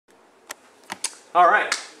All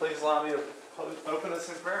right, please allow me to open us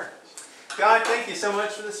in prayer. God, thank you so much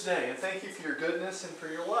for this day, and thank you for your goodness and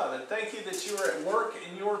for your love, and thank you that you are at work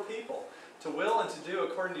in your people to will and to do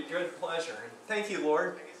according to your good pleasure. And thank you,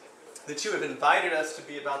 Lord, that you have invited us to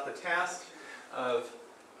be about the task of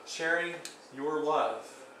sharing your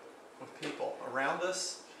love with people around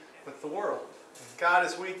us, with the world. And God,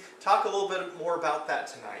 as we talk a little bit more about that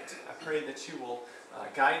tonight, I pray that you will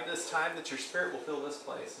guide this time, that your Spirit will fill this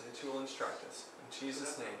place, and that you will instruct us. In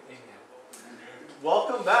Jesus' name, amen.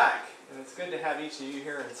 Welcome back. And it's good to have each of you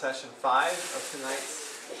here in session 5 of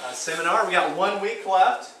tonight's seminar. We got 1 week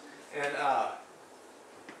left, and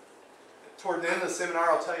toward the end of the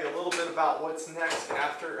seminar I'll tell you a little bit about what's next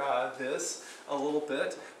after this a little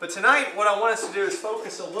bit. But tonight what I want us to do is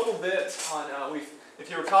focus a little bit on,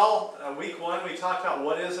 if you recall, week 1 we talked about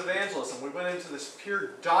what is evangelism. We went into this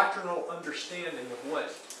pure doctrinal understanding of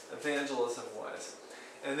what evangelism was.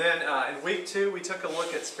 And then in week 2, we took a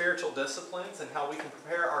look at spiritual disciplines and how we can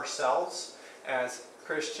prepare ourselves as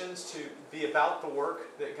Christians to be about the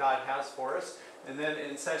work that God has for us. And then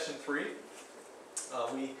in session 3,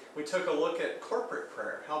 we took a look at corporate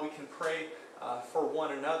prayer, how we can pray for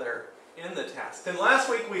one another in the task. Then last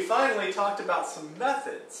week, we finally talked about some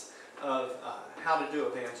methods of how to do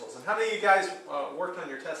evangelism. How many of you guys worked on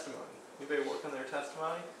your testimony? Anybody work on their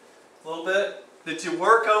testimony? A little bit? Did you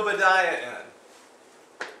work Obadiah in?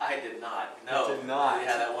 I did not. No. You did not.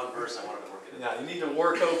 Yeah, that one verse I wanted to work in. Yeah, you need to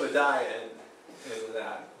work Obadiah into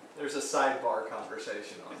that. There's a sidebar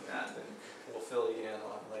conversation on that that we'll fill you in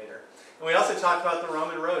on later. And we also talked about the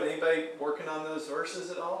Roman road. Anybody working on those verses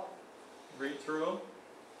at all? Read through them?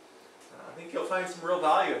 I think you'll find some real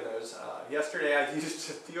value in those. Yesterday I used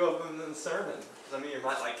a few of them in the sermon. Some of you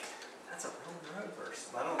might like, that's a Roman road verse.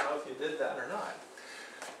 I don't know if you did that or not.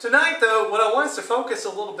 Tonight, though, what I want us to focus a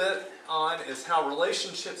little bit on is how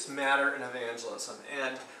relationships matter in evangelism.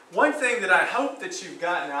 And one thing that I hope that you've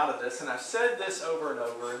gotten out of this, and I've said this over and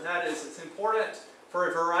over, and that is it's important for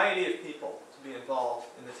a variety of people to be involved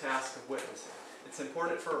in the task of witnessing. It's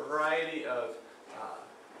important for a variety of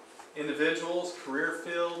individuals, career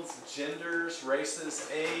fields, genders, races,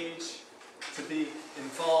 age, to be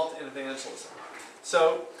involved in evangelism.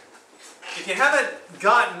 So, if you haven't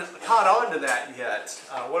caught on to that yet,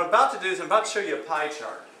 what I'm about to do is I'm about to show you a pie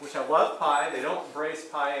chart, which I love pie. They don't embrace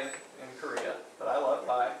pie in Korea, but I love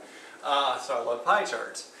pie. So I love pie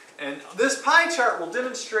charts. And this pie chart will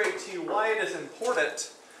demonstrate to you why it is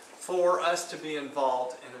important for us to be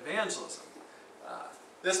involved in evangelism.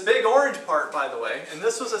 This big orange part, by the way, and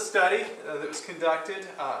this was a study that was conducted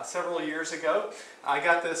several years ago. I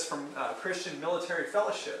got this from Christian Military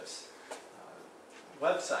Fellowships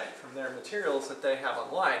website, from their materials that they have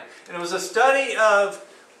online. And it was a study of,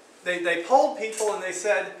 they polled people and they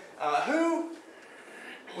said, who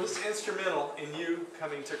was instrumental in you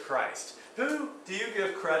coming to Christ? Who do you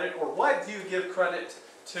give credit, or what do you give credit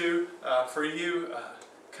to for you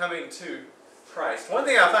coming to Christ? One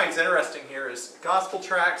thing I find is interesting here is gospel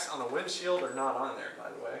tracts on the windshield are not on there, by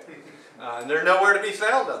the way. And they're nowhere to be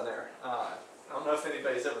found on there. I don't know if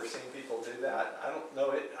anybody's ever seen people do that. I don't know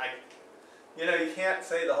it. You know, you can't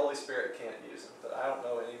say the Holy Spirit can't use them, but I don't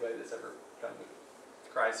know anybody that's ever come to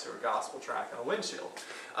Christ through a gospel tract on a windshield.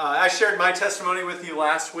 I shared my testimony with you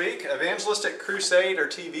last week. Evangelistic Crusade or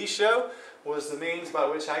TV show was the means by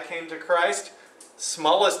which I came to Christ.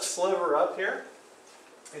 Smallest sliver up here.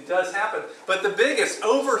 It does happen. But the biggest,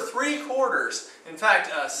 over 3/4, in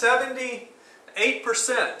fact,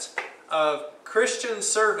 78% of Christians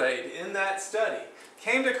surveyed in that study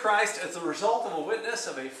came to Christ as a result of a witness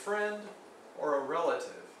of a friend or a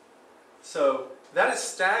relative. So that is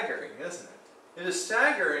staggering, isn't it? It is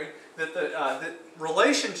staggering that that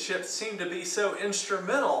relationships seem to be so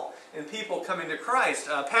instrumental in people coming to Christ.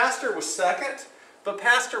 Pastor was second, but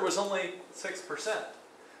pastor was only 6%.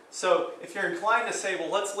 So if you're inclined to say,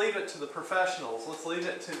 well, let's leave it to the professionals, let's leave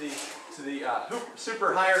it to the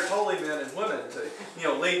super hired holy men and women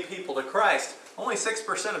to lead people to Christ. Only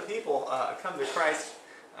 6% of people come to Christ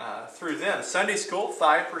through them. Sunday school,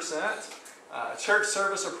 5%. Church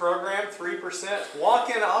service or program, 3%.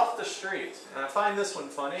 Walk-in off the street. And I find this one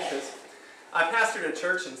funny because I pastored a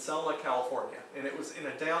church in Selma, California, and it was in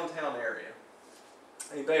a downtown area.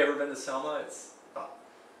 Anybody ever been to Selma? It's about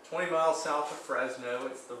 20 miles south of Fresno.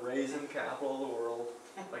 It's the raisin capital of the world.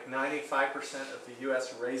 Like 95% of the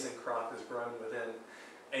U.S. raisin crop is grown within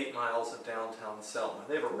 8 miles of downtown Selma.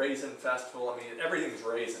 They have a raisin festival. I mean, everything's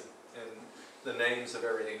raisin, and the names of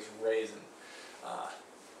everything's raisin.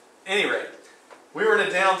 Any rate, we were in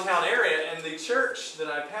a downtown area, and the church that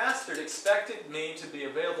I pastored expected me to be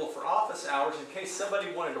available for office hours in case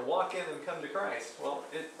somebody wanted to walk in and come to Christ. Well,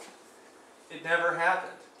 it never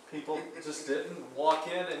happened. People just didn't walk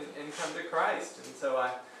in and come to Christ. And so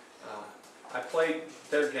I played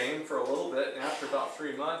their game for a little bit, and after about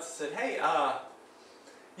 3 months, said, hey, I'm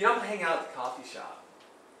going to hang out at the coffee shop.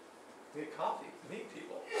 Get coffee, meet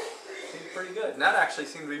people. Seemed pretty good. And that actually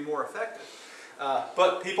seemed to be more effective.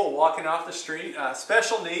 But people walking off the street,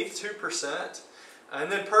 special needs, 2%.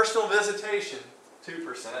 And then personal visitation,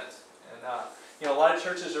 2%. And a lot of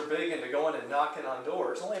churches are big into going and knocking on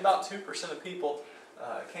doors. Only about 2% of people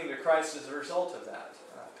came to Christ as a result of that.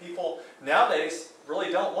 People nowadays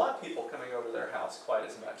really don't want people coming over to their house quite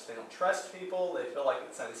as much. They don't trust people. They feel like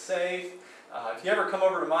it's unsafe. If you ever come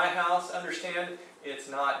over to my house, understand it's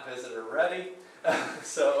not visitor ready. And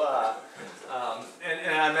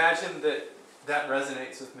I imagine that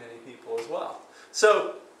resonates with many people as well.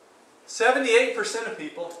 So 78% of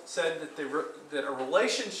people said that a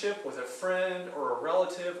relationship with a friend or a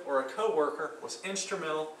relative or a coworker was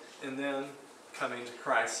instrumental in them coming to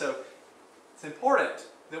Christ. So it's important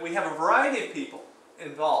that we have a variety of people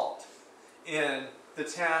involved in the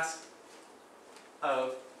task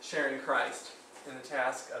of sharing Christ, in the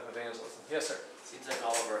task of evangelism. Yes, sir? Seems like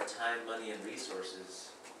all of our time, money, and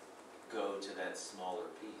resources go to that smaller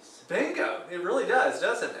piece. Bingo! It really does,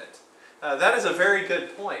 doesn't it? That is a very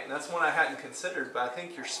good point, and that's one I hadn't considered, but I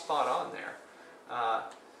think you're spot on there.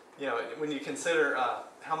 When you consider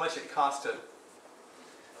how much it costs to,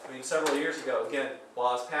 several years ago, again, while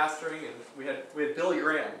I was pastoring, and we had Billy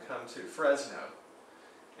Graham come to Fresno,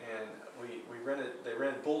 and they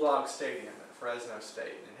rented Bulldog Stadium at Fresno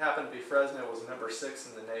State. And it happened to be Fresno was number 6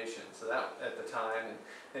 in the nation, so that at the time,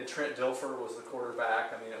 and Trent Dilfer was the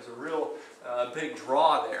quarterback. It was a real big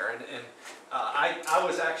draw there, and I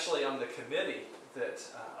was actually on the committee that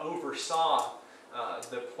oversaw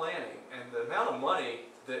the planning and the amount of money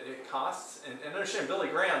that it costs. And understand, Billy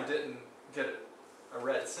Graham didn't get a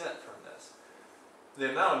red cent from this. The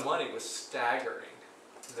amount of money was staggering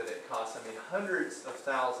that it cost. Hundreds of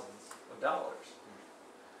thousands of dollars.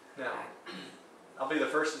 Now, I'll be the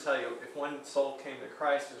first to tell you, if one soul came to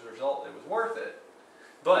Christ as a result, it was worth it.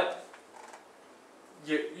 But,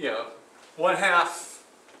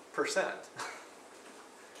 0.5%.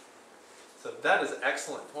 So that is an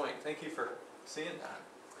excellent point. Thank you for seeing that.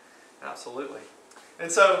 Absolutely. And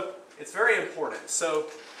so, it's very important. So,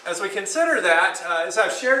 as we consider that, as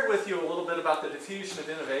I've shared with you a little bit about the diffusion of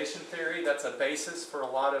innovation theory, that's a basis for a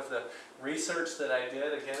lot of the research that I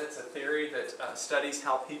did. Again, it's a theory that studies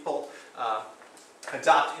how people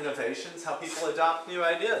adopt innovations, how people adopt new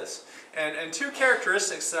ideas. And 2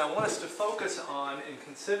 characteristics that I want us to focus on in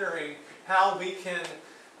considering how we can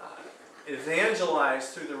evangelize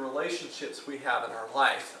through the relationships we have in our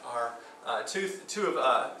life are two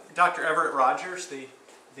of Dr. Everett Rogers, the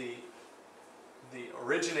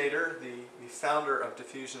originator, the founder of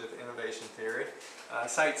diffusion of innovation theory,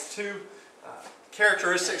 cites 2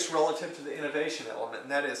 characteristics relative to the innovation element,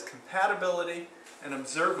 and that is compatibility and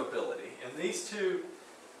observability. And these 2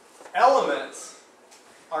 elements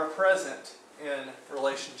are present in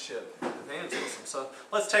relationship evangelism. So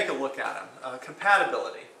let's take a look at them.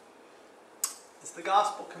 Compatibility. Is the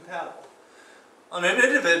gospel compatible? On an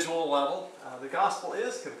individual level, the gospel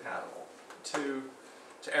is compatible to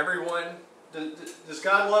everyone. Does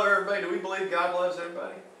God love everybody? Do we believe God loves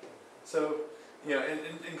everybody? So,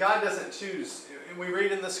 and God doesn't choose. We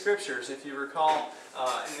read in the scriptures, if you recall,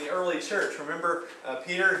 in the early church, remember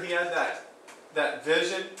Peter, he had that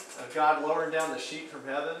vision of God lowering down the sheet from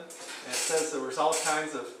heaven, and it says there was all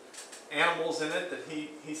kinds of animals in it that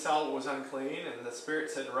he saw was unclean, and the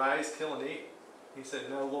Spirit said, rise, kill and eat. He said,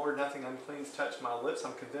 no, Lord, nothing unclean's touched my lips.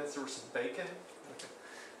 I'm convinced there was some bacon.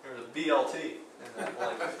 There was a BLT in that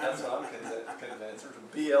blanket. That's what I'm convinced. There's a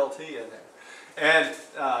BLT in there. And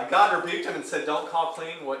God rebuked him and said, don't call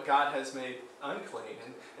clean what God has made unclean.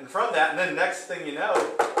 And from that, and then next thing you know,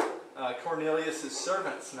 Cornelius'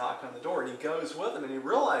 servants knock on the door, and he goes with them, and he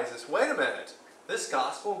realizes, wait a minute, this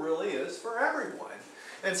gospel really is for everyone.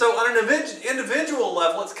 And so on an individual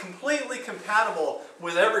level, it's completely compatible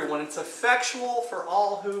with everyone. It's effectual for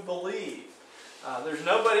all who believe. There's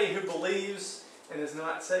nobody who believes and is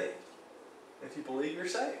not saved. If you believe, you're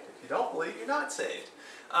saved. If you don't believe, you're not saved.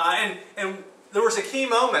 And there was a key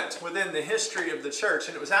moment within the history of the church,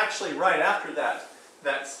 and it was actually right after that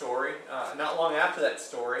story, not long after that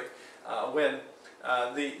story, when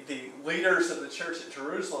the leaders of the church at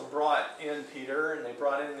Jerusalem brought in Peter, and they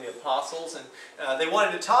brought in the apostles, and they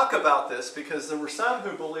wanted to talk about this because there were some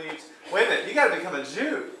who believed, wait a minute, you got to become a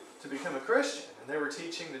Jew to become a Christian. And they were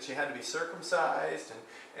teaching that you had to be circumcised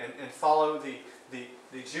and follow the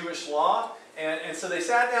Jewish law. And so they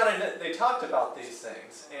sat down and they talked about these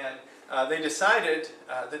things. And they decided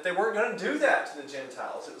that they weren't going to do that to the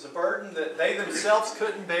Gentiles. It was a burden that they themselves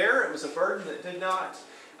couldn't bear. It was a burden that did not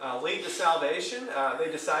lead to salvation.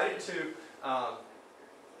 They decided to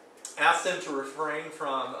ask them to refrain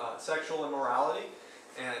from sexual immorality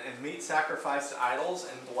and meat sacrificed to idols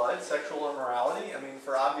and blood. Sexual immorality, I mean,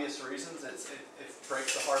 for obvious reasons, it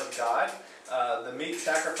breaks the heart of God. The meat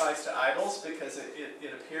sacrificed to idols because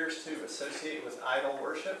it appears to associate with idol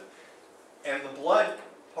worship. And the blood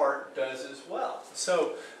part does as well.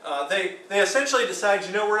 So they essentially decide,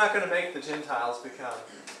 we're not going to make the Gentiles become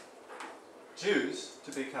Jews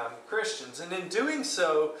to become Christians. And in doing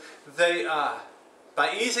so, they,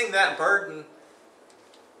 by easing that burden,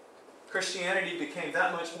 Christianity became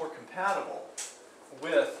that much more compatible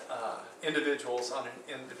with individuals on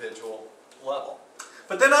an individual level.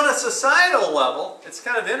 But then on a societal level, it's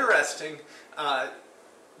kind of interesting.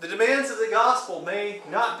 The demands of the gospel may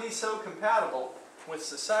not be so compatible with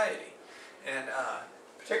society. And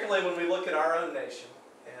particularly when we look at our own nation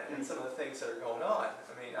and some of the things that are going on.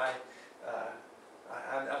 I mean,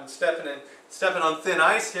 I'm stepping on thin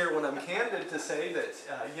ice here when I'm candid to say that,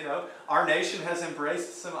 our nation has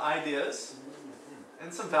embraced some ideas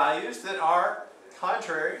and some values that are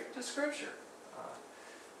contrary to Scripture.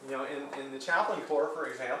 In the chaplain corps, for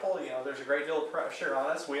example, there's a great deal of pressure on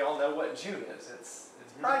us. We all know what June is. It's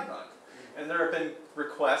Pride Month. And there have been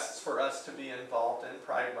requests for us to be involved in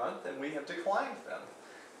Pride Month, and we have declined them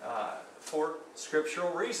for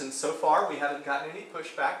scriptural reasons. So far, we haven't gotten any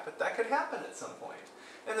pushback, but that could happen at some point.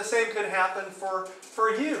 And the same could happen for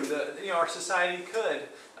you. Our society could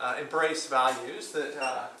embrace values that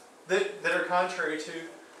are contrary to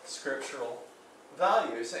scriptural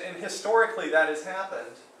values. And historically, that has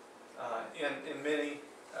happened in many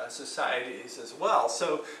societies as well.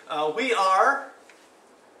 So we are,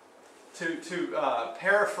 to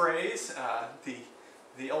paraphrase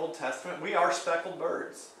the Old Testament, we are speckled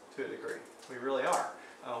birds to a degree. We really are.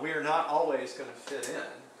 We are not always going to fit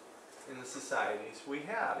in the societies we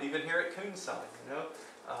have. Even here at Kunsan,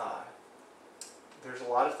 there's a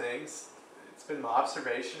lot of things. It's been my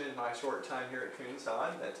observation in my short time here at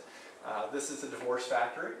Kunsan that this is a divorce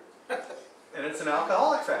factory and it's an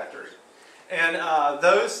alcoholic factory. And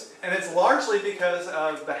it's largely because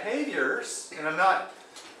of behaviors, and I'm not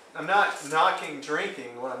knocking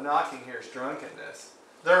drinking. What I'm knocking here is drunkenness.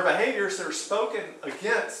 There are behaviors that are spoken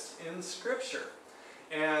against in Scripture.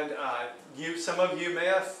 And some of you may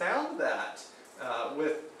have found that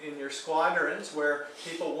in your squadrons where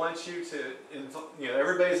people want you to,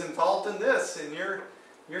 everybody's involved in this, and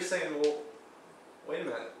you're saying, well, wait a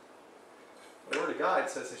minute. The Word of God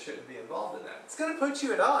says I shouldn't be involved in that. It's going to put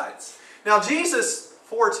you at odds. Now, Jesus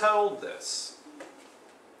foretold this.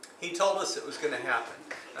 He told us it was going to happen.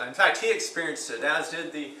 In fact, he experienced it, as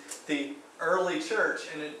did the early church.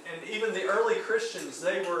 And even the early Christians,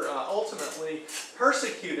 they were ultimately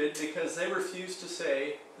persecuted because they refused to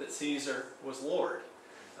say that Caesar was Lord.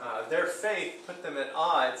 Their faith put them at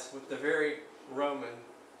odds with the very Roman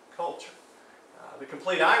culture. The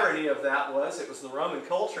complete irony of that was it was the Roman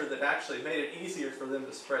culture that actually made it easier for them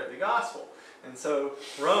to spread the gospel. And so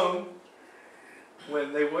Rome,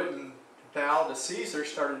 when they wouldn't bow to Caesar,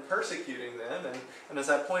 started persecuting them. And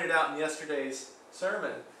as I pointed out in yesterday's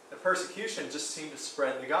sermon, the persecution just seemed to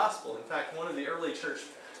spread the gospel. In fact, one of the early church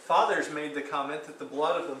fathers made the comment that the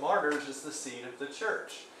blood of the martyrs is the seed of the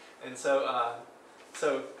church. And so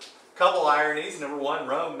a couple ironies. Number one,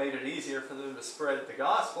 Rome made it easier for them to spread the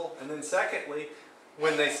gospel. And then secondly,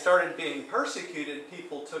 when they started being persecuted,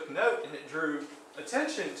 people took note, and it drew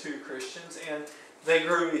attention to Christians, and they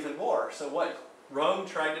grew even more. So what Rome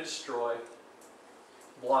tried to destroy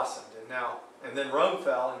blossomed. And then Rome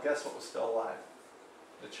fell, and guess what was still alive?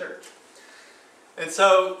 The church. And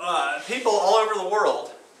so people all over the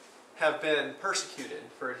world have been persecuted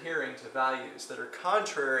for adhering to values that are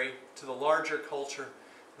contrary to the larger culture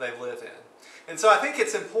they live in. And so I think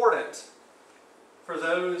it's important for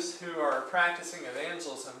those who are practicing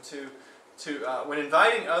evangelism to when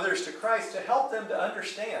inviting others to Christ, to help them to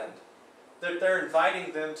understand that they're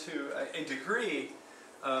inviting them to a degree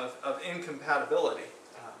of incompatibility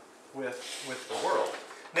with the world.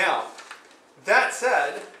 Now, that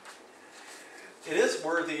said, it is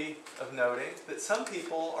worthy of noting that some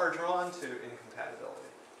people are drawn to incompatibility.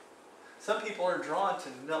 Some people are drawn to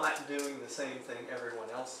not doing the same thing everyone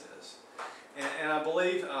else is. And I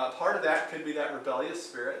believe part of that could be that rebellious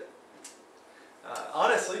spirit.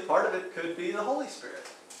 Honestly, part of it could be the Holy Spirit.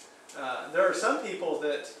 There are some people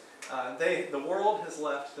that the world has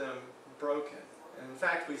left them broken. And in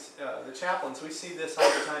fact, the chaplains, we see this all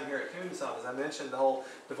the time here at Kunsan. As I mentioned, the whole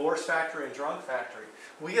divorce factory and drunk factory.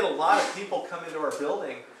 We get a lot of people come into our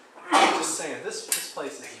building just saying, this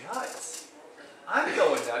place is nuts. I'm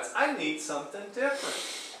going nuts. I need something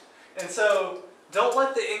different. And so don't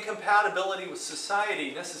let the incompatibility with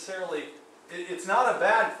society necessarily, it's not a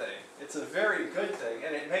bad thing. It's a very good thing.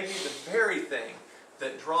 And it may be the very thing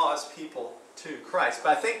that draws people to Christ.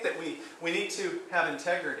 But I think that we need to have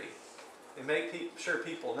integrity and make sure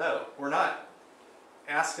people know we're not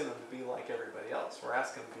asking them to be like everybody else. We're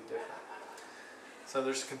asking them to be different. So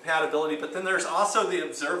there's compatibility, but then there's also the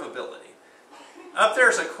observability. Up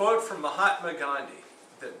there's a quote from Mahatma Gandhi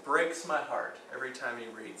that breaks my heart every time he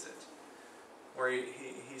reads it, where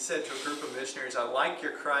he said to a group of missionaries, "I like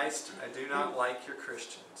your Christ, I do not like your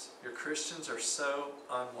Christians. Your Christians are so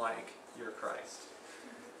unlike your Christ."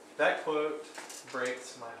 That quote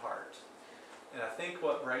breaks my heart. And I think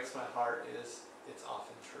what breaks my heart is it's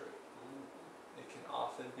often true. It can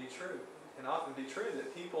often be true. It can often be true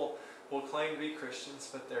that people will claim to be Christians,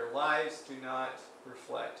 but their lives do not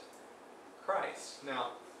reflect Christ.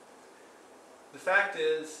 Now, the fact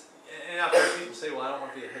is, and I've heard people say, well, I don't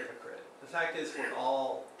want to be a hypocrite. The fact is, we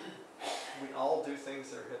all do things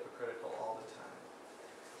that are hypocritical all the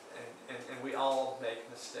time. And we all make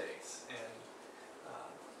mistakes. And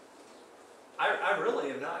I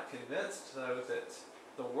really am not convinced, though, that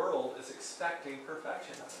the world is expecting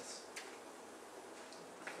perfection of us.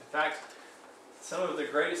 In fact, some of the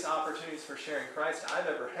greatest opportunities for sharing Christ I've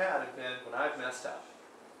ever had have been when I've messed up.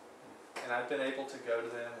 And I've been able to go to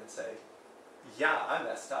them and say, yeah, I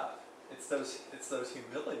messed up. It's those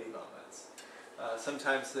humility moments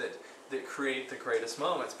sometimes that create the greatest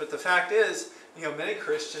moments. But the fact is, many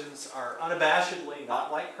Christians are unabashedly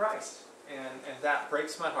not like Christ. And that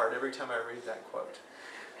breaks my heart every time I read that quote.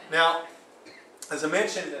 Now, as I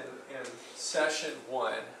mentioned in session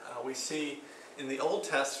 1, we see in the Old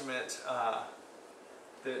Testament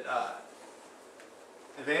that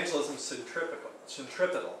evangelism is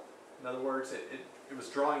centripetal. In other words, it was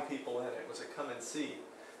drawing people in. It was a come and see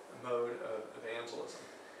mode of evangelism.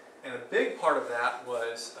 And a big part of that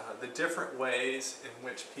was the different ways in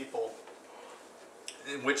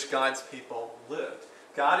which God's people lived.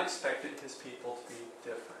 God expected His people to be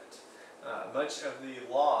different. Much of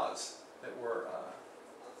the laws that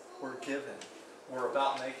were given were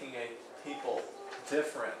about making a people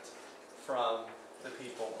different from the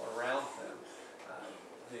people around them.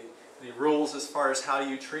 The rules as far as how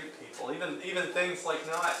you treat people, even things like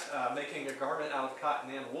not making a garment out of cotton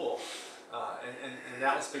and wool, and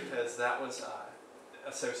that was because that was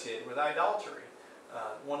associated with idolatry.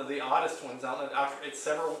 One of the oddest ones, I don't know, it's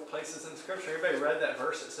several places in Scripture. Everybody read that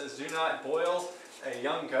verse that says, "Do not boil a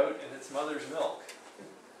young goat in its mother's milk."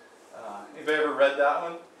 Anybody ever read that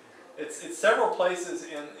one? It's several places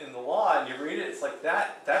in the law, and you read it, it's like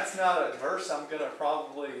that's not a verse I'm going to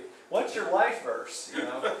probably, what's your life verse?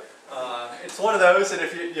 It's one of those, and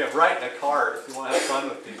if you write in a card, if you want to have fun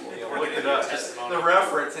with people, look it up. Just the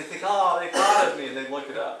reference, they think, oh, they thought of me, and they look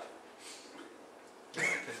it up. It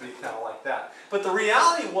can be kind of like that. But the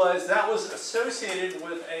reality was that was associated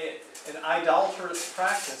with an idolatrous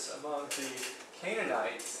practice among the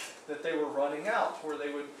Canaanites that they were running out, where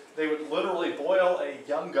they would literally boil a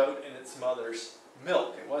young goat in its mother's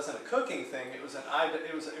milk. It wasn't a cooking thing. It was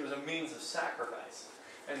a means of sacrifice.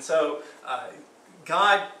 And so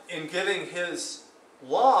God, in giving His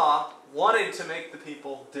law, wanted to make the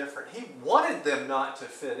people different. He wanted them not to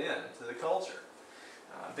fit into the culture.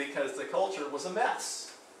 Because the culture was a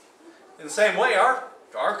mess. In the same way,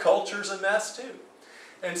 our culture's a mess too.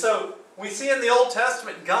 And so we see in the Old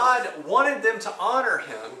Testament, God wanted them to honor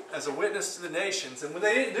Him as a witness to the nations. And when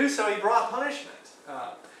they didn't do so, He brought punishment.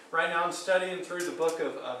 Right now I'm studying through the book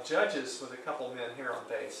of Judges with a couple men here on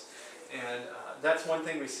base. And that's one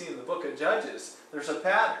thing we see in the book of Judges. There's a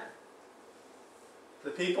pattern.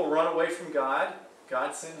 The people run away from God.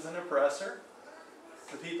 God sends an oppressor.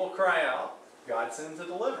 The people cry out. God sends a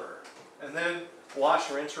deliverer. And then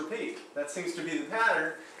wash, rinse, repeat. That seems to be the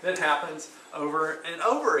pattern that happens over and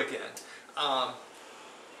over again.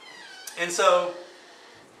 And so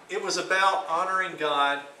it was about honoring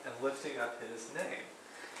God and lifting up His name.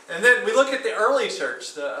 And then we look at the early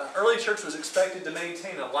church. The early church was expected to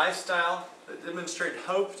maintain a lifestyle that demonstrated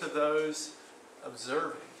hope to those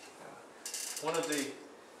observing. One of the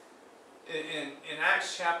in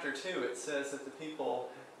Acts chapter 2, it says that the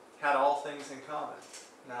people had all things in common.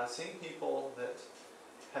 Now, I've seen people that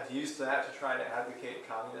have used that to try to advocate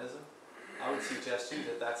communism. I would suggest to you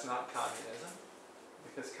that that's not communism,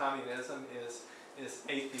 because communism is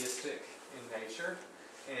atheistic in nature,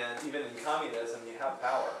 and even in communism you have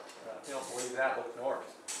power. If you don't believe that, look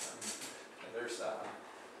north. And there's a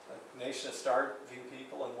nation of starving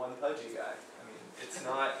people and one pudgy guy. I mean, it's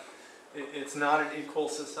not It's not an equal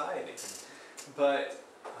society. But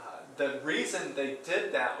the reason they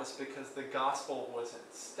did that was because the gospel was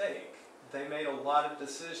at stake. They made a lot of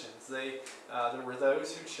decisions. There were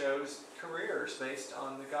those who chose careers based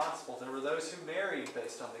on the gospel. There were those who married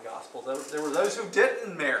based on the gospel. There were those who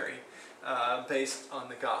didn't marry based on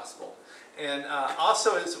the gospel. And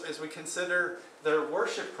also, as we consider their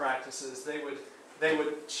worship practices, they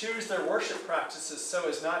would choose their worship practices so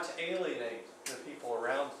as not to alienate the people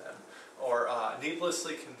around them or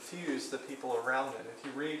needlessly confuse the people around them. If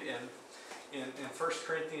you read in 1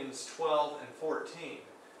 Corinthians 12 and 14,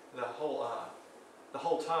 the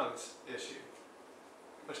whole tongues issue.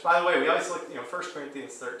 Which, by the way, we always look, 1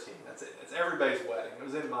 Corinthians 13. That's it. It's everybody's wedding. It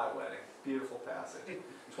was in my wedding. Beautiful passage.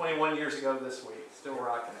 21 years ago this week. Still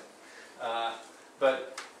rocking it.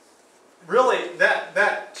 But really,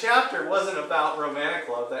 that chapter wasn't about romantic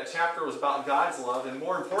love. That chapter was about God's love and,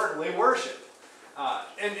 more importantly, worship.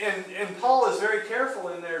 And Paul is very careful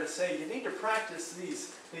in there to say you need to practice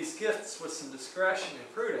these gifts with some discretion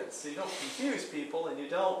and prudence, so you don't confuse people and you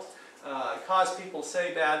don't cause people to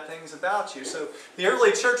say bad things about you. So the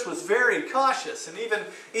early church was very cautious, and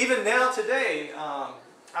even now today,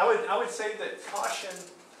 I would say that caution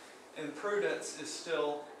and prudence is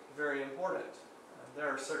still very important. There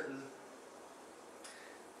are certain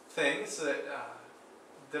things that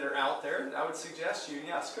are out there that I would suggest you.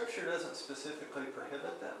 Yeah, Scripture doesn't specifically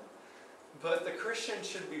prohibit them, but the Christian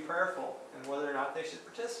should be prayerful in whether or not they should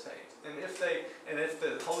participate. And if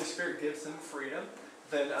the Holy Spirit gives them freedom,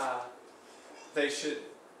 then they should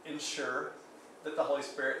ensure that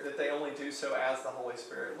that they only do so as the Holy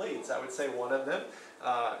Spirit leads. I would say one of them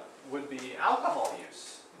would be alcohol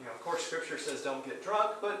use. Of course, Scripture says don't get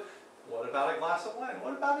drunk, but what about a glass of wine?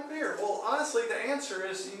 What about a beer? Well, honestly, the answer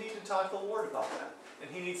is you need to talk to the Lord about that. And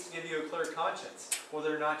He needs to give you a clear conscience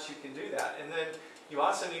whether or not you can do that. And then you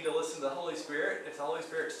also need to listen to the Holy Spirit. If the Holy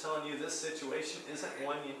Spirit's telling you this situation isn't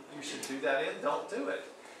one you should do that in, don't do it.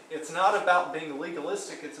 It's not about being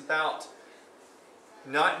legalistic. It's about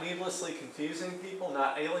not needlessly confusing people,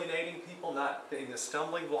 not alienating people, not being a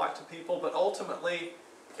stumbling block to people, but ultimately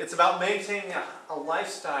it's about maintaining a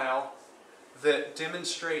lifestyle that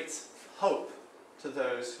demonstrates hope to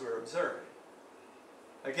those who are observing.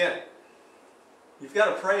 Again, you've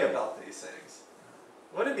got to pray about these things.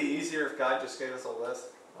 Would it be easier if God just gave us a list?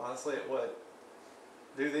 Honestly, it would.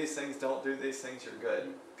 Do these things, don't do these things, you're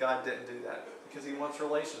good. God didn't do that because He wants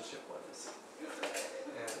relationship with us.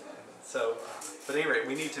 And so, but at any rate,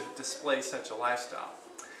 we need to display such a lifestyle.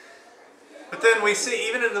 But then we see,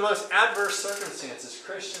 even in the most adverse circumstances,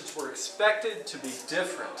 Christians were expected to be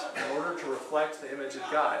different in order to reflect the image of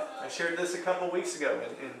God. I shared this a couple weeks ago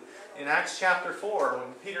in Acts chapter 4,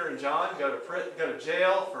 when Peter and John go to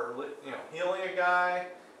jail for healing a guy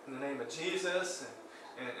in the name of Jesus,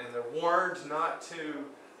 and they're warned not to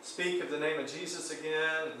speak of the name of Jesus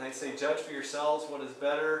again, and they say, judge for yourselves what is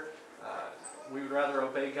better. We would rather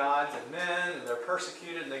obey God than men, and they're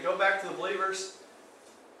persecuted, and they go back to the believers,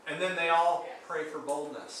 and then they all pray for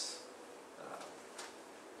boldness.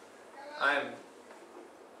 I am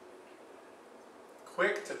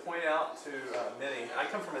quick to point out to many, I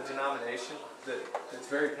come from a denomination that's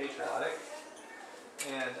very patriotic,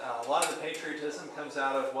 and a lot of the patriotism comes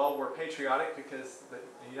out of, well, we're patriotic because the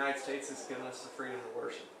United States has given us the freedom to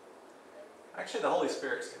worship. Actually, the Holy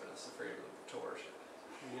Spirit's given us the freedom to worship.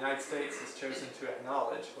 The United States has chosen to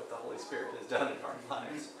acknowledge what the Holy Spirit has done in our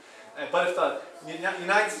lives. But if the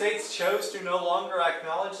United States chose to no longer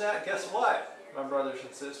acknowledge that, guess what, my brothers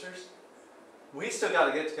and sisters? We still got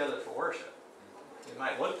to get together for worship. It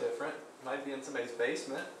might look different. It might be in somebody's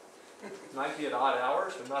basement. It might be at odd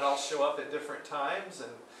hours. We might all show up at different times,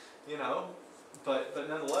 and but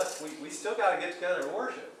nonetheless, we still got to get together and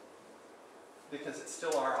worship because it's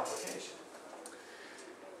still our obligation.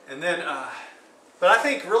 And then, but I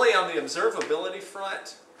think really on the observability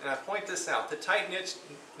front, and I point this out, the tight-knit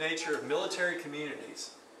nature of military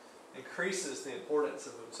communities increases the importance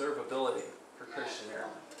of observability for Christian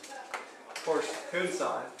airmen. Of course,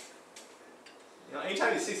 Kunsan,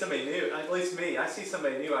 anytime you see somebody new, at least me, I see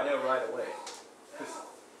somebody new, I know right away. Because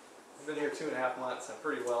I've been here 2.5 months, I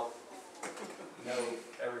pretty well know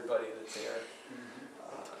everybody that's here.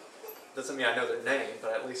 Doesn't mean I know their name,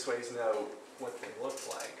 but at least ways know what they look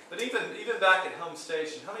like. But even back at home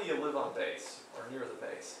station, how many of you live on base or near the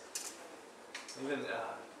base? I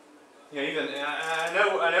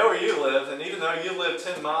know where you live, and even though you live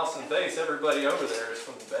 10 miles from the base, everybody over there is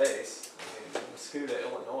from the base. I mean, Muscoda,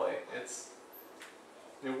 Illinois,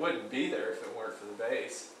 it wouldn't be there if it weren't for the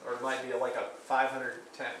base. Or it might be like a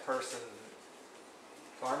 500-person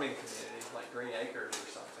farming community, like Green Acres or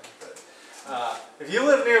something. If you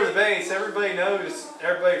live near the base, everybody knows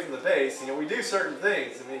everybody from the base. You know, we do certain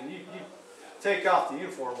things. I mean, you take off the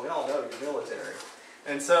uniform, we all know you're military.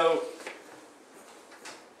 And so,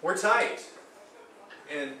 we're tight.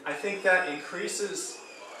 And I think that increases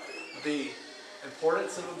the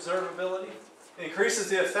importance of observability. It increases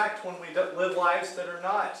the effect when we live lives that are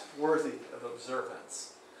not worthy of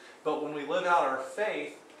observance. But when we live out our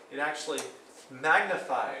faith, it actually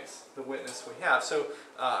magnifies the witness we have. So,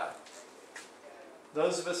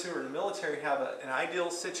 those of us who are in the military have an ideal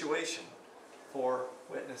situation for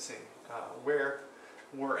witnessing where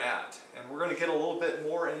we're at. And we're going to get a little bit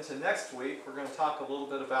more into next week. We're going to talk a little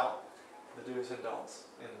bit about the do's and don'ts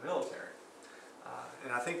in the military.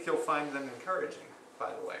 And I think you'll find them encouraging,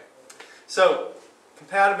 by the way. So,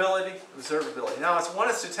 compatibility, observability. Now, I want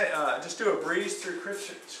us to just do a breeze through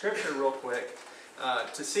Scripture real quick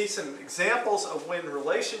to see some examples of when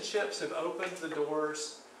relationships have opened the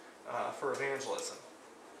doors for evangelism.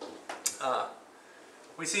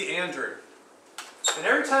 We see Andrew. And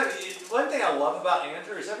every time, one thing I love about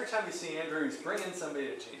Andrew is every time you see Andrew, he's bringing somebody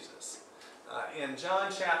to Jesus. In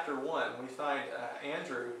John chapter 1, we find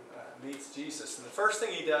Andrew meets Jesus. And the first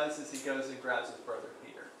thing he does is he goes and grabs his brother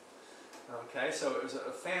Peter. Okay, so it was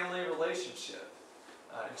a family relationship.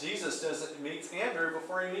 Jesus meets Andrew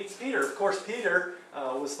before he meets Peter. Of course, Peter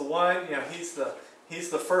was the one, you know, he's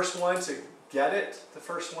the first one to get it, the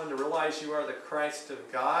first one to realize you are the Christ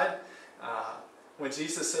of God. When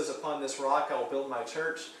Jesus says, upon this rock I will build my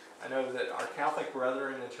church, I know that our Catholic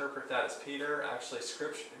brethren interpret that as Peter. Actually,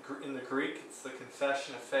 scripture, in the Greek, it's the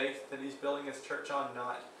confession of faith that he's building his church on,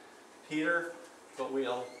 not Peter. But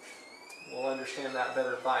we'll understand that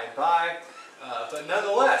better by and by. But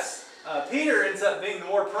nonetheless, Peter ends up being the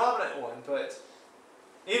more prominent one. But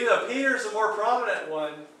even though Peter's the more prominent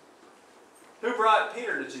one, who brought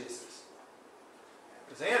Peter to Jesus?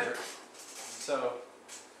 It was Andrew. So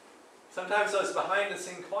sometimes those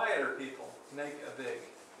behind-the-scene quieter people make a big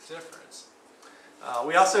difference.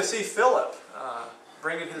 We also see Philip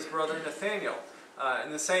bringing his brother Nathaniel.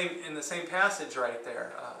 In the same passage right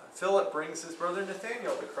there, Philip brings his brother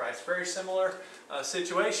Nathaniel to Christ. Very similar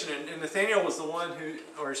situation. And Nathaniel was the one who,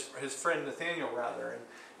 or his friend Nathaniel rather,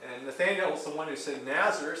 and Nathaniel was the one who said,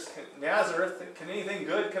 Nazareth, can anything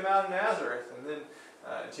good come out of Nazareth? And then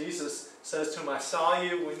Jesus says to him, I saw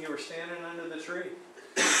you when you were standing under the tree.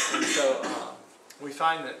 And so we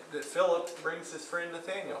find that Philip brings his friend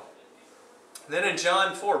Nathaniel. Then in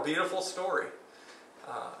John 4, beautiful story.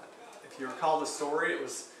 If you recall the story, it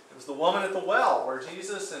was the woman at the well where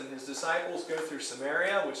Jesus and his disciples go through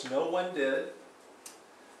Samaria, which no one did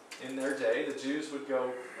in their day. The Jews would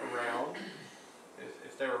go around.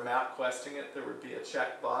 If they were map questing it, there would be a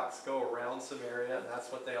check box, go around Samaria, and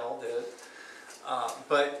that's what they all did.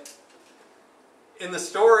 But in the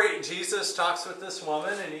story, Jesus talks with this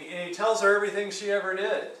woman, and he tells her everything she ever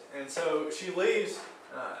did. And so she leaves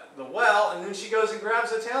the well, and then she goes and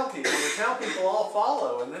grabs the town people. And the town people all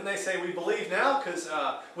follow. And then they say, we believe now because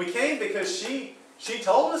we came because she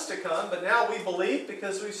told us to come, but now we believe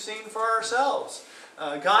because we've seen for ourselves.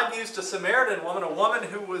 God used a Samaritan woman, a woman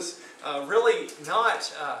who was really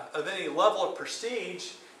not of any level of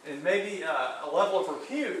prestige and maybe a level of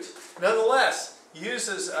repute. Nonetheless,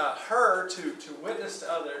 uses her to witness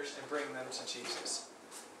to others and bring them to Jesus.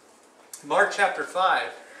 Mark chapter 5,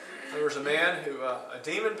 there was a man a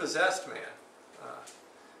demon-possessed man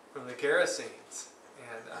from the Gerasenes.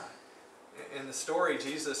 And in the story,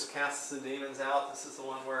 Jesus casts the demons out. This is the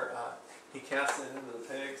one where he casts it into the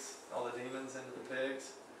pigs, all the demons into the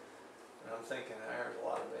pigs. And I'm thinking, there's a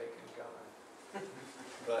lot of bacon coming.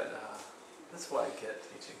 But that's what I get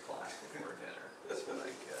teaching class before dinner. That's what I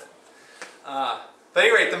get. But at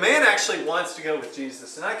any rate, the man actually wants to go with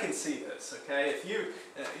Jesus, and I can see this. Okay, if you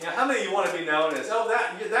know, how many of you want to be known as, oh,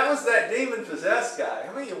 that was that demon-possessed guy?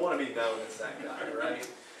 How many of you want to be known as that guy, right?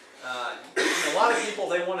 A lot of people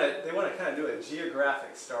they want to kind of do a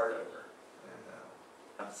geographic start over,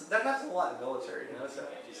 and that happens a lot in the military. You know, so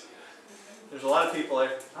there's a lot of people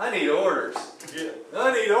like, I need orders. Yeah.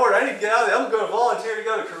 I need orders. I need to get out of there. I'm going to volunteer to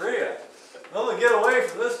go to Korea. I'm going to get away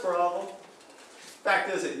from this problem. Fact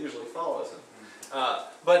is, it usually follows him.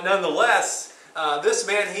 But nonetheless, this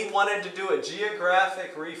man, he wanted to do a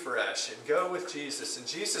geographic refresh and go with Jesus. And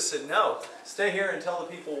Jesus said, no, stay here and tell the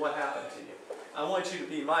people what happened to you. I want you to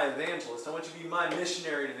be my evangelist. I want you to be my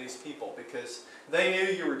missionary to these people because they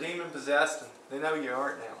knew you were demon-possessed and they know you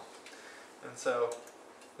aren't now. And so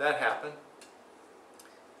that happened.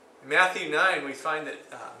 In Matthew 9, we find that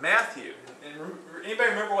Matthew, and anybody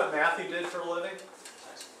remember what Matthew did for a living?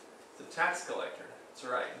 He's a tax collector. That's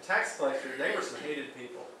right. And tax collectors, they were some hated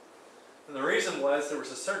people. And the reason was there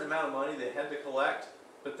was a certain amount of money they had to collect,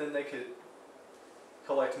 but then they could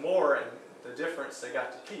collect more, and the difference they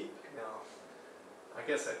got to keep. Now, I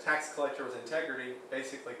guess a tax collector with integrity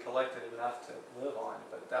basically collected enough to live on,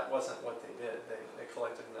 but that wasn't what they did. They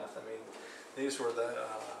collected enough. I mean, these were the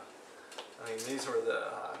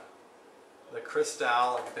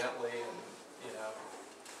Cristal and Bentley and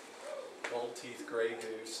gold teeth gray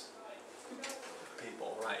goose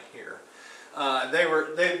people right here.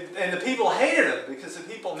 And the people hated him because the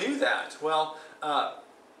people knew that. Well,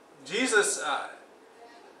 Jesus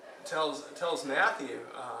tells Matthew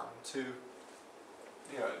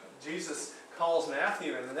Jesus calls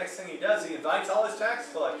Matthew, and the next thing he does, he invites all his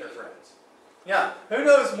tax collector friends. Yeah, who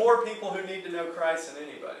knows more people who need to know Christ than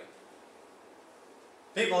anybody?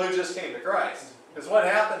 People who just came to Christ. Because what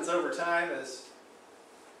happens over time is,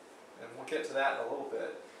 and we'll get to that in a little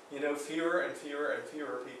bit, fewer and fewer and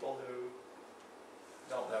fewer people who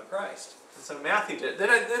don't know Christ. And so Matthew did.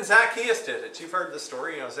 Then Zacchaeus did it. You've heard the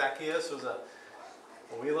story. Zacchaeus was a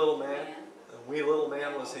wee little man. A wee little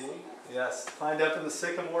man was he. Yes. Climbed up in the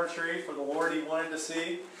sycamore tree for the Lord he wanted to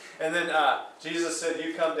see. And then Jesus said,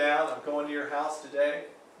 "You come down. I'm going to your house today."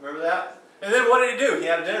 Remember that? And then what did he do? He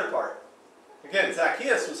had a dinner party. Again,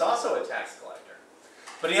 Zacchaeus was also a tax collector.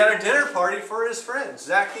 But he had a dinner party for his friends.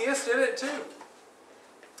 Zacchaeus did it too.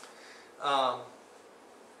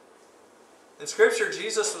 In Scripture,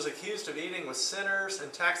 Jesus was accused of eating with sinners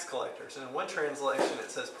and tax collectors. And in one translation,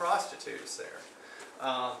 it says prostitutes there.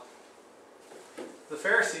 The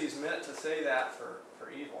Pharisees meant to say that for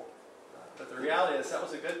evil. But the reality is that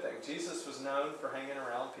was a good thing. Jesus was known for hanging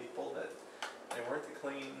around people that they weren't the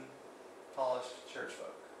clean, polished church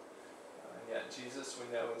folk. And yet Jesus, we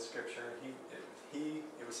know in Scripture,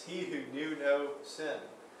 it was he who knew no sin.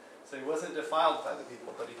 So he wasn't defiled by the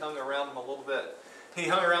people, but he hung around them a little bit. He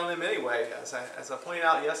hung around them anyway. As I pointed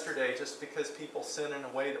out yesterday, just because people sin in a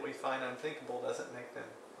way that we find unthinkable doesn't make them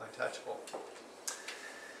untouchable.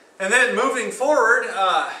 And then moving forward,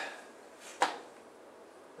 the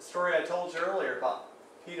story I told you earlier about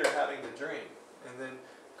Peter having the dream. And then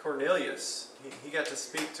Cornelius, he got to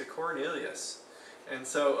speak to Cornelius. And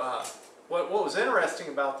so what was interesting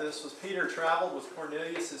about this was Peter traveled with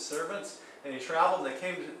Cornelius' servants, and he traveled and they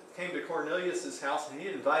came to Cornelius' house, and he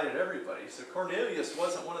invited everybody. So Cornelius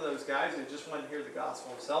wasn't one of those guys who just wanted to hear the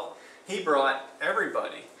gospel himself. He brought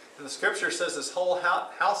everybody. And the Scripture says his whole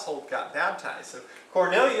household got baptized. So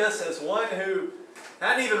Cornelius, as one who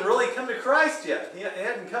hadn't even really come to Christ yet. He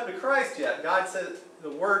hadn't come to Christ yet. The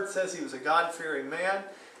Word says he was a God-fearing man.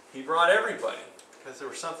 He brought everybody because there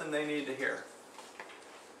was something they needed to hear.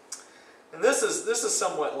 And this is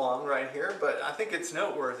somewhat long right here, but I think it's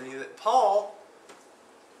noteworthy that Paul,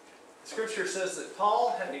 Scripture says that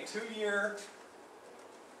Paul had a 2-year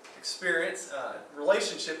experience,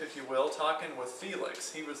 relationship, if you will, talking with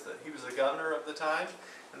Felix. He was the governor of the time,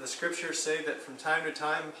 and the Scriptures say that from time to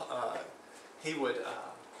time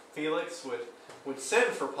Felix would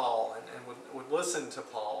send for Paul and would listen to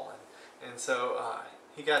Paul, and so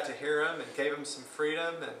he got to hear him and gave him some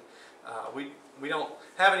freedom. And we don't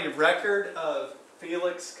have any record of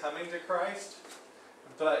Felix coming to Christ,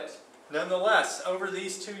 but nonetheless, over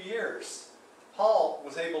these 2 years, Paul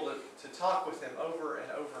was able to talk with him over and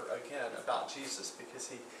over again about Jesus because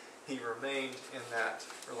he remained in that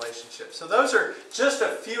relationship. So those are just a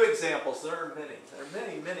few examples. There are many. There are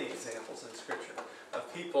many, many examples in Scripture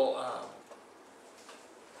of people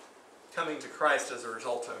coming to Christ as a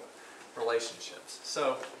result of relationships.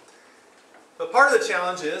 So, but part of the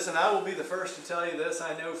challenge is, and I will be the first to tell you this,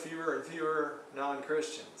 I know fewer and fewer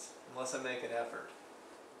non-Christians, unless I make an effort.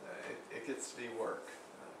 It gets to be work.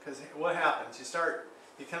 Because what happens? You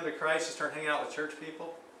come to Christ, you start hanging out with church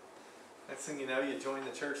people. Next thing you know, you join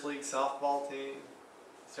the church league softball team.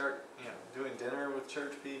 Start, doing dinner with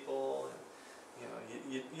church people. And,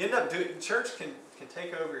 you end up doing, church can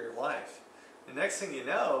take over your life. The next thing you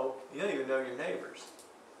know, you don't even know your neighbors.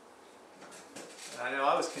 And I know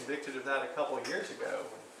I was convicted of that a couple of years ago.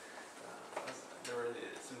 There were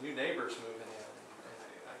some new neighbors moving in. And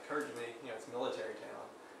it occurred to me, it's a military town.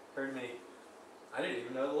 It occurred to me, I didn't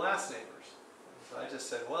even know the last neighbors. So I just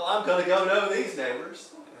said, well, I'm going to go know these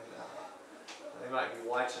neighbors. And they might be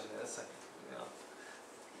watching this. And,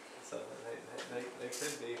 so they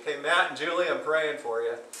could be. Okay, Matt and Julie, I'm praying for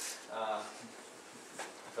you.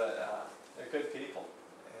 But they're good people.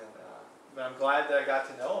 But I'm glad that I got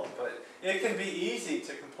to know them. But it can be easy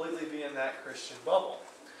to completely be in that Christian bubble.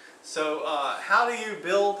 So how do you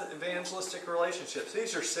build evangelistic relationships?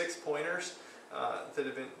 These are 6 pointers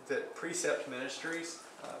that Precept Ministries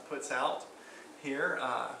puts out here.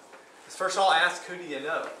 First of all, ask, who do you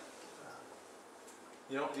know?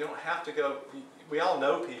 You don't have to go. We all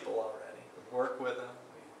know people already. We work with them.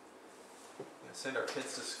 We send our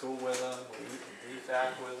kids to school with them. We eat and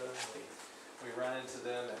DFAC with them. We run into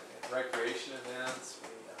them at recreation events. We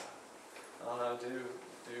I don't know,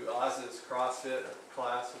 do Oz's CrossFit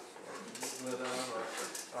class with them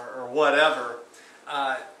or whatever.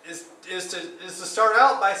 Is to start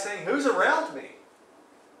out by saying, who's around me?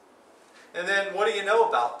 And then what do you know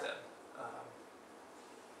about them?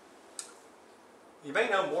 You may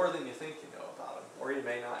know more than you think you know about them, or you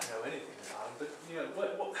may not know anything about them.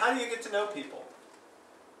 But how do you get to know people?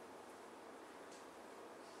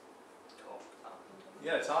 You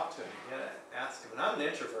got to talk to them. You got to ask them. And I'm an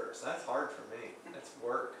introvert, so that's hard for me. That's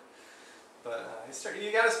work. But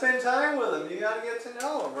you got to spend time with them. You got to get to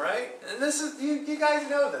know them, right? And this is you guys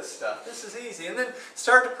know this stuff. This is easy. And then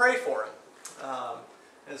start to pray for them.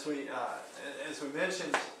 As we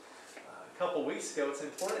mentioned a couple weeks ago, it's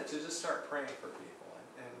important to just start praying for people.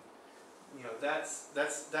 And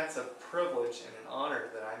that's a privilege and an honor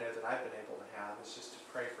that I know that I've been able to have, is just to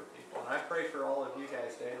pray for people. And I pray for all of you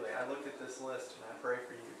guys daily. I look at this list and I pray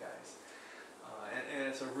for you guys. And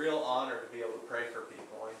it's a real honor to be able to pray for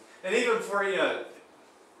people. And even for, get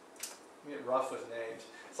rough with names.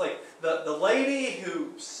 It's like the lady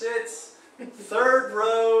who sits third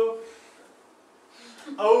row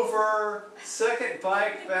over, second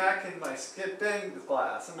bike back in my skipping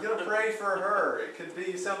class. I'm going to pray for her. It could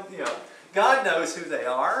be some, God knows who they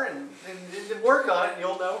are, and work on it, and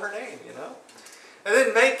you'll know her name, And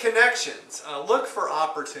then make connections. Look for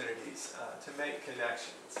opportunities to make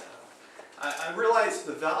connections. I realized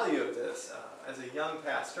the value of this as a young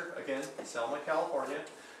pastor, again, Selma, California.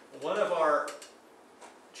 One of our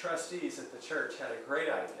trustees at the church had a great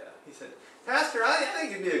idea. He said, Pastor, I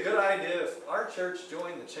think it'd be a good idea if our church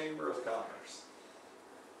joined the Chamber of Commerce.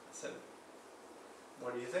 I said,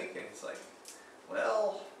 what are you thinking? He's like,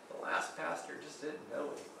 well, the last pastor just didn't know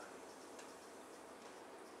anybody.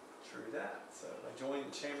 True that. So I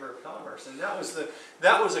joined the Chamber of Commerce, and that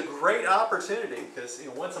was a great opportunity, because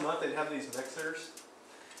once a month they'd have these mixers,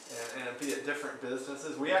 and it'd be at different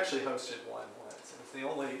businesses. We actually hosted one once.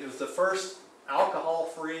 It was the first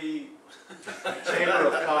alcohol-free Chamber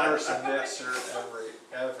of Commerce mixer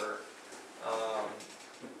ever.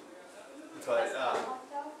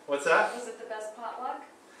 What's that? Was it the best potluck?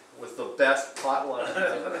 Was the best potluck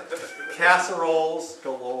ever. Casseroles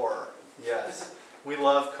galore. Yes. We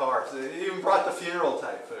love carbs. They even brought the funeral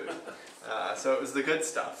type food. So it was the good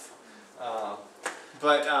stuff.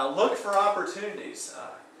 But look for opportunities.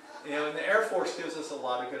 And the Air Force gives us a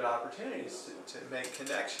lot of good opportunities to make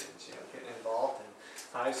connections. Getting involved in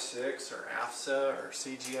I-6 or AFSA or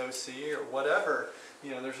CGOC or whatever.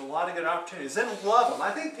 There's a lot of good opportunities. Then love them.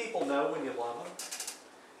 I think people know when you love them.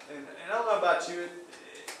 And I don't know about you.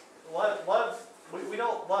 We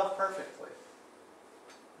don't love perfectly.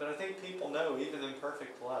 But I think people know, even in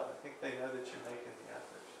perfect love. I think they know that you're making the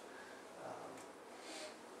effort.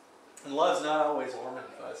 And love's not always warm and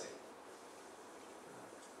fuzzy.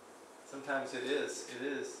 Sometimes it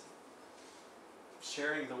is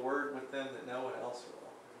sharing the word with them that no one else will.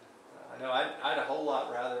 I know I'd a whole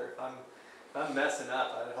lot rather, if I'm messing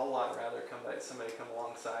up, I'd a whole lot rather somebody come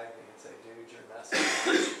alongside me and say, dude, you're messing up,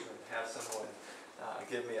 than have someone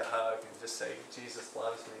give me a hug and just say, Jesus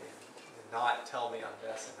loves me, and not tell me I'm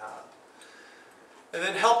messing up. And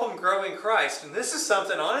then help them grow in Christ. And this is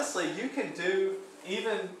something, honestly, you can do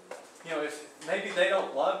even, if maybe they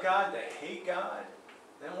don't love God, they hate God,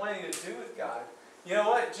 they don't want anything to do with God. You know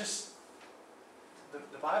what? Just,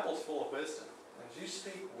 the Bible's full of wisdom. As you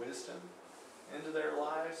speak wisdom into their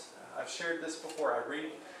lives, I've shared this before.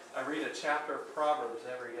 I read a chapter of Proverbs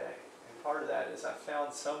every day. And part of that is I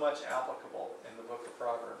found so much applicable in the book of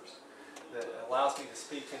Proverbs that allows me to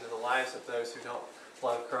speak into the lives of those who don't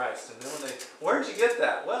love Christ. And then where'd you get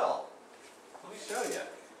that? Well, let me show you.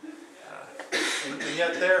 And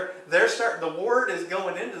yet they're starting, the word is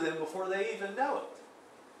going into them before they even know it.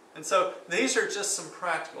 And so these are just some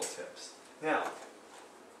practical tips. Now,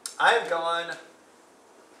 I've gone,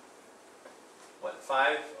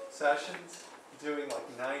 5 sessions? Doing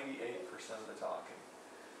like 98% of the talking.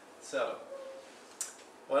 So,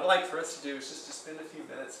 what I'd like for us to do is just to spend a few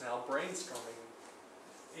minutes now brainstorming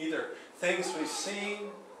either things we've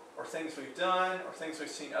seen, or things we've done, or things we've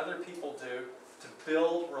seen other people do to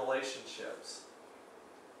build relationships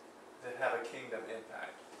that have a kingdom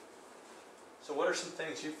impact. So what are some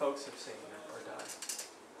things you folks have seen or done?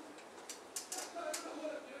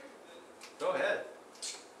 Go ahead.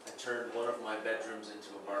 I turned one of my bedrooms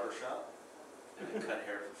into a barber shop, and I cut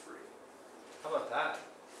hair for free. How about that?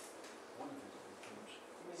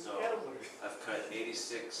 So I've cut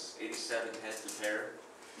 87 heads of hair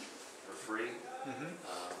free. Mm-hmm.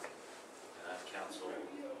 And I've counseled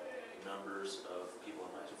numbers of people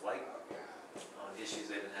in my life on issues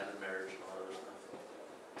they didn't have in marriage and all other stuff.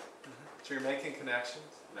 Mm-hmm. So you're making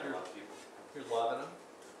connections. Met a lot of people. You're loving them.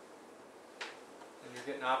 And you're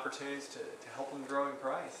getting opportunities to help them grow in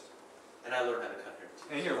Christ. And I learned how to cut hair too.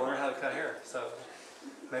 And you're learning how to cut hair. So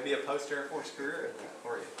maybe a post-Air Force career in that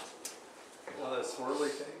for you. One of those swirly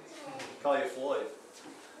things. Call you Floyd.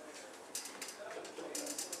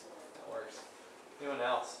 That works. Anyone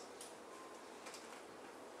else?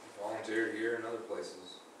 Volunteered here and other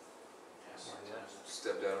places. Yes. Oh, yeah.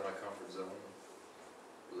 Stepped out of my comfort zone.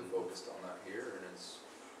 Really focused on that here, and I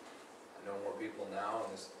know more people now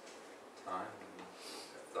in this time than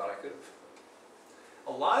I thought I could have.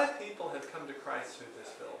 A lot of people have come to Christ through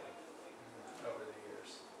this building over the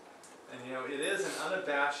years. And it is an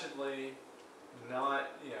unabashedly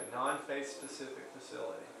non-faith specific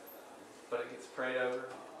facility. But it gets prayed over.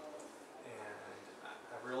 And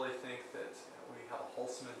I really think that we have a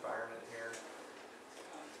wholesome environment here.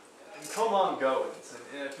 And come on, Goins.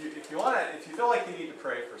 And if you feel like you need to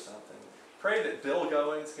pray for something, pray that Bill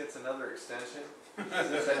Goins gets another extension.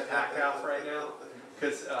 He's in Pack House right now.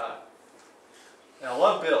 Because and I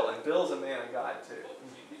love Bill, and Bill's a man of God too.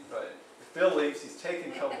 But if Bill leaves, he's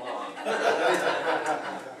taking so long.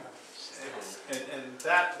 and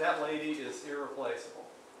that lady is irreplaceable.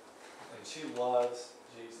 And she loves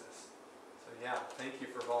Jesus. So yeah, thank you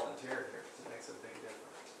for volunteering here, because it makes a big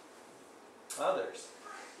difference. Others.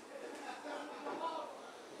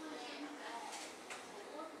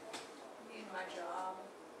 In my job,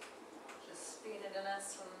 just being a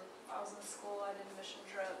dentist, when I was in school, I did mission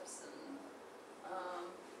trips, and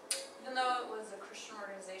even though it was a Christian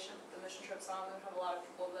organization, the mission trips on, we would have a lot of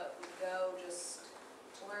people that would go just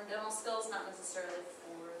to learn dental skills, not necessarily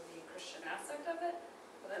for the Christian aspect of it,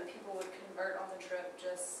 but then people would convert on the trip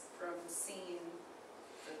just from seeing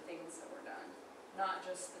the things that were done, not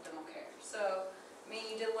just the dental care. So, I mean,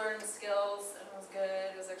 you did learn the skills, and it was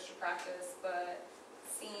good, it was extra practice, but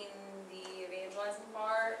seeing the evangelizing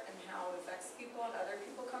part and how it affects people and other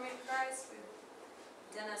people coming to Christ, we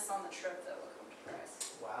dentists on the trip that will come to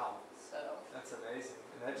Christ. Wow. So That's amazing.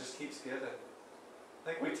 And that just keeps giving. I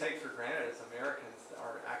think we take for granted as Americans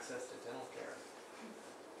our access to dental care. And,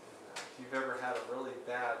 if you've ever had a really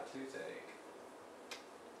bad toothache,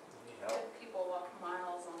 you need help. people walk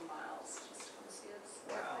miles on miles just to come see us.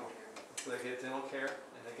 Wow. So they get dental care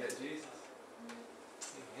and they get Jesus.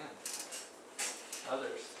 Amen.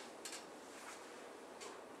 Others.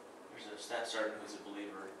 There's a staff sergeant who's a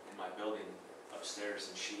believer in my building upstairs,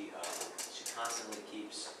 and she constantly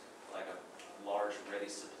keeps like a large ready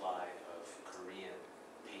supply of Korean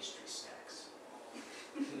pastry snacks.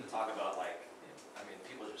 Talk about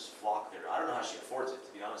people just flock there. I don't know how she affords it,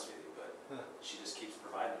 to be honest with you, but she just keeps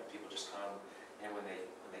providing it. People just come, and when they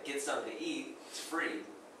get something to eat, it's free,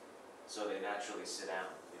 so they naturally sit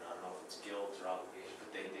down. I don't know if it's guilt or obligation,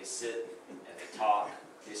 but they sit and they talk.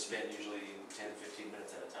 They spend usually 10-15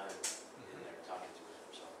 minutes at a time in there talking to her.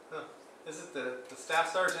 So. Is it the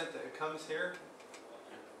staff sergeant that comes here?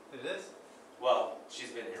 Yeah. It is? Well,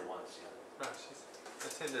 she's been here once, yeah. No, she's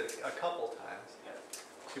attended a couple times. Yeah.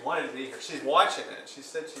 She wanted to be here. She's watching it. She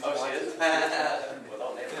said she's watching she is? it.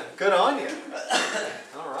 Well, maybe. Yeah. Good on you.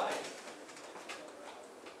 All right.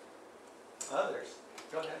 Others.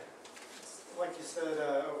 Go ahead. Like you said,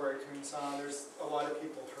 over at Kunsan, there's a lot of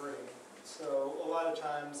people hurting. So a lot of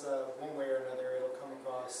times, one way or another, it'll come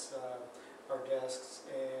across our desks,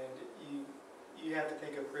 and you have to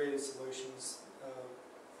think of creative solutions,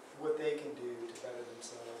 what they can do to better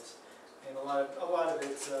themselves. And a lot of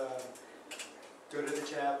it's go to the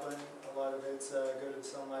chaplain. A lot of it's go to the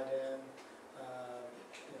sunlight inn.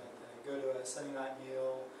 Go to a Sunday night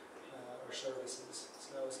meal or services.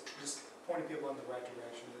 So it's just pointing people in the right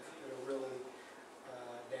direction that are really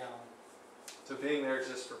down. So being there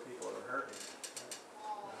just for people that are hurting.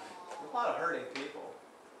 There's a lot of hurting people.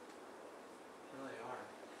 Really are.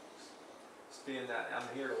 Just being that, I'm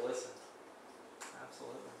here to listen.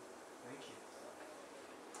 Absolutely. Thank you.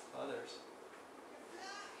 Others.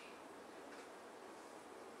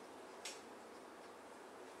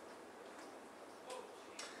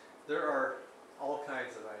 There are all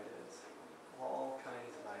kinds of ideas. All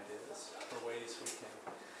kinds of ideas for ways we can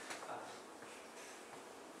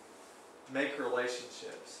make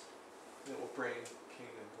relationships that will bring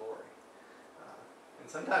kingdom glory. And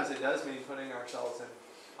sometimes it does mean putting ourselves in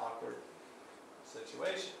awkward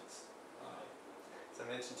situations. As I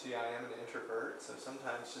mentioned to you, I am an introvert, so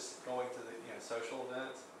sometimes just going to the social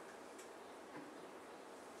events,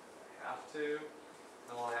 I have to.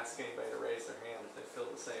 I won't ask anybody to raise their hand if they feel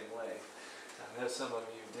the same way. I know some of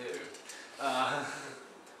you do.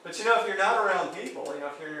 But you know, if you're not around people, you know,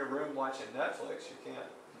 if you're in your room watching Netflix, you can't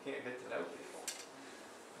get to know people.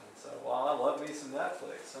 And so while I love me some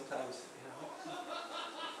Netflix, sometimes, you know,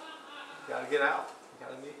 you got to get out. You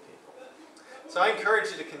got to meet people. So I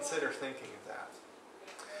encourage you to consider thinking of that.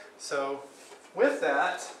 So with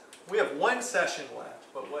that, we have one session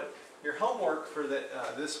left. But what your homework for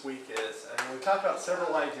this week is, and we talked about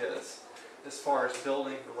several ideas as far as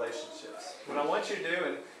building relationships. What I want you to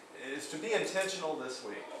do is to be intentional this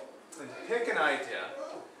week and to pick an idea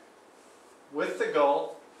with the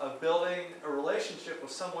goal of building a relationship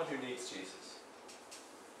with someone who needs Jesus.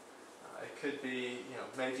 It could be, you know,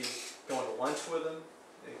 maybe going to lunch with them.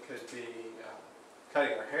 It could be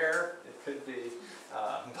cutting their hair. It could be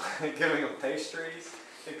giving them pastries.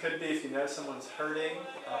 It could be if you know someone's hurting,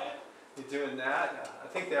 you're doing that. I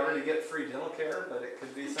think they already get free dental care, but it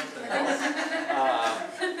could be something else.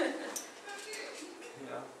 You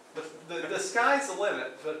know, the sky's the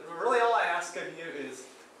limit. But really, all I ask of you is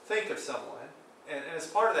think of someone, and as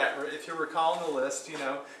part of that, if you're recalling the list, you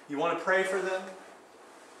know, you want to pray for them,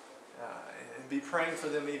 and be praying for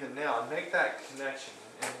them even now, and make that connection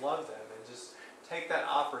and love them, and just take that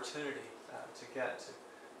opportunity to get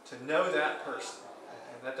to know that person.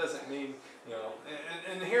 And that doesn't mean, you know,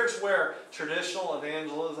 and here's where traditional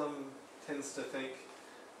evangelism tends to think,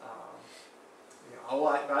 you know, oh,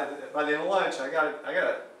 by the end of lunch, I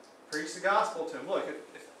gotta preach the gospel to them. Look,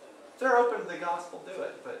 if they're open to the gospel, do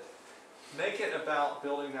it, but make it about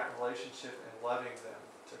building that relationship and loving them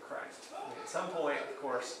to Christ. I mean, at some point, of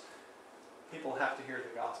course, people have to hear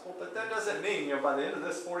the gospel, but that doesn't mean, you know, by the end of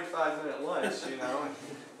this 45-minute lunch, you know,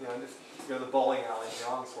 just go to the bowling alley in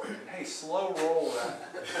Youngsworth, and hey, slow roll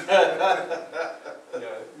that. You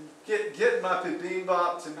know, get my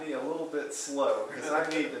bibimbap to me a little bit slow, because I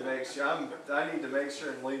need to make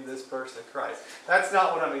sure and lead this person to Christ. That's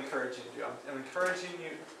not what I'm encouraging you to do. I'm encouraging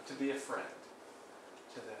you to be a friend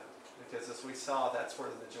to them, because as we saw, that's where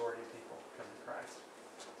the majority of people come to Christ.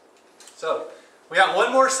 So, we got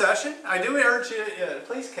one more session. I do urge you to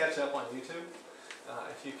please catch up on YouTube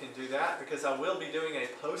if you can do that, because I will be doing a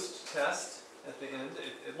post-test at the end.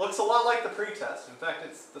 It looks a lot like the pre-test. In fact,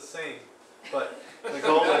 it's the same. But the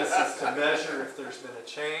goal is to measure if there's been a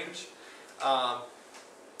change.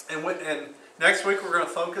 And next week we're going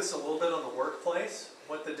to focus a little bit on the workplace,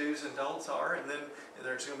 what the do's and don'ts are, and then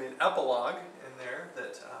there's going to be an epilogue in there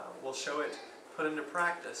that will show it put into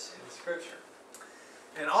practice in Scripture.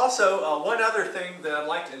 And also, one other thing that I'd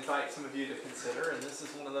like to invite some of you to consider, and this is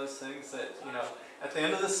one of those things that, you know, at the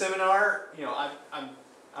end of the seminar, you know,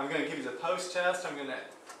 I'm going to give you the post-test. I'm going to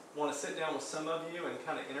want to sit down with some of you and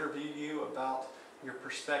kind of interview you about your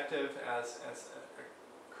perspective as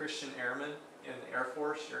a Christian airman in the Air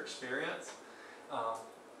Force, your experience.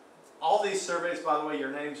 All these surveys, by the way,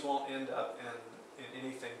 your names won't end up in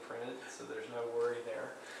anything printed, so there's no worry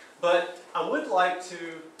there. But I would like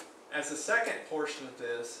to, as a second portion of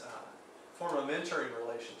this, form a mentoring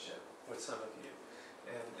relationship with some of you.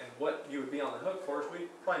 And what you would be on the hook for is we'd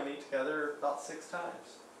probably meet together about 6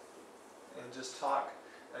 times and just talk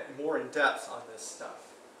more in depth on this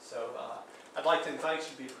stuff. So I'd like to invite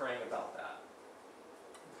you to be praying about that.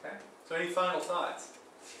 Okay? So any final thoughts?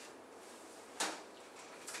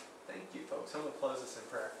 Thank you, folks. I'm going to close this in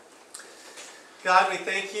prayer. God, we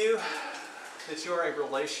thank you that you are a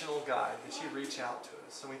relational God, that you reach out to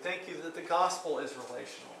us. And we thank you that the gospel is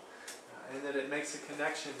relational, and that it makes a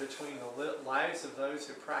connection between the lives of those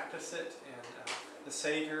who practice it and the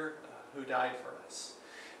Savior who died for us.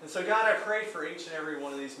 And so, God, I pray for each and every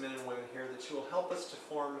one of these men and women here that you will help us to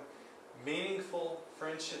form meaningful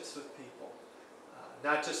friendships with people.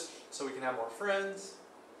 Not just so we can have more friends,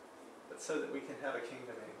 but so that we can have a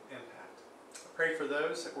kingdom impact. I pray for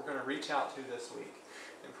those that we're going to reach out to this week,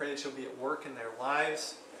 and pray that you'll be at work in their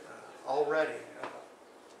lives already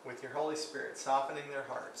with your Holy Spirit, softening their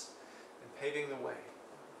hearts and paving the way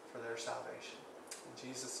for their salvation. In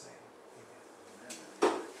Jesus' name.